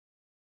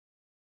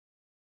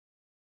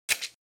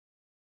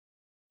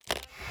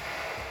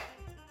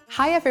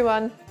Hi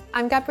everyone,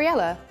 I'm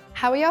Gabriella.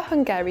 How are your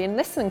Hungarian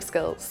listening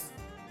skills?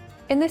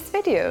 In this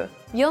video,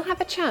 you'll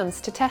have a chance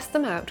to test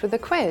them out with a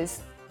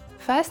quiz.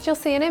 First,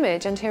 you'll see an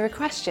image and hear a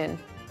question.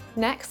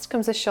 Next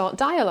comes a short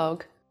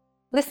dialogue.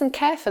 Listen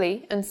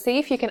carefully and see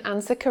if you can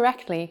answer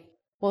correctly.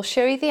 We'll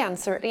show you the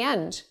answer at the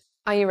end.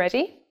 Are you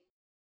ready?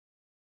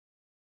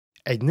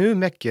 Egy nő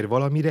megkér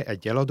valamire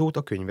egy eladót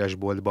a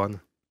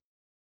könyvesboltban.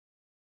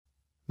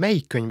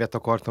 Melyik könyvet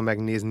akarta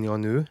megnézni a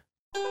nő?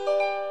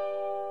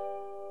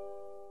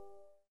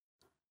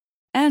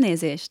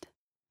 Elnézést!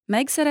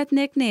 Meg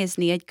szeretnék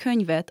nézni egy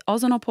könyvet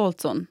azon a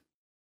polcon.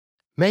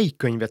 Melyik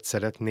könyvet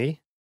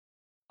szeretné?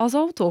 Az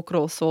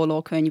autókról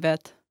szóló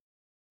könyvet.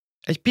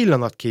 Egy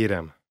pillanat,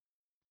 kérem.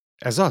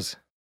 Ez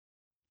az?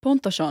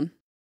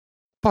 Pontosan.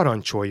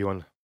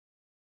 Parancsoljon!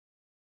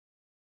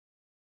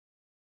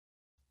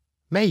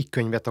 Melyik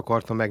könyvet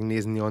akarta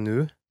megnézni a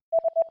nő?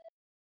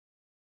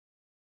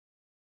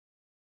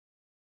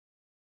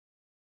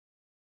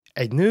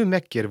 Egy nő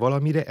megkér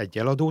valamire egy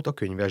eladót a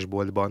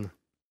könyvesboltban.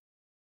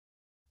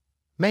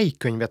 Melyik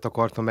könyvet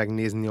akarta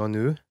megnézni a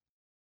nő?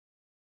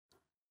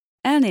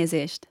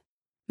 Elnézést!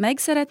 Meg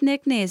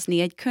szeretnék nézni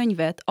egy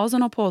könyvet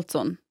azon a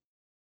polcon.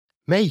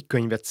 Melyik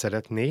könyvet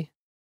szeretné?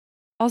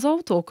 Az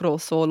autókról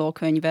szóló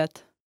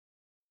könyvet.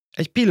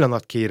 Egy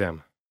pillanat,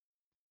 kérem.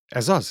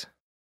 Ez az?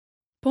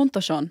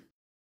 Pontosan.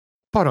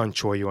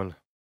 Parancsoljon!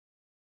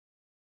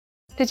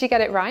 Did you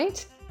get it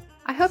right?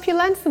 I hope you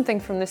learned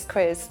something from this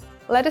quiz.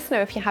 Let us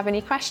know if you have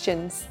any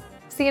questions.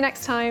 See you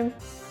next time.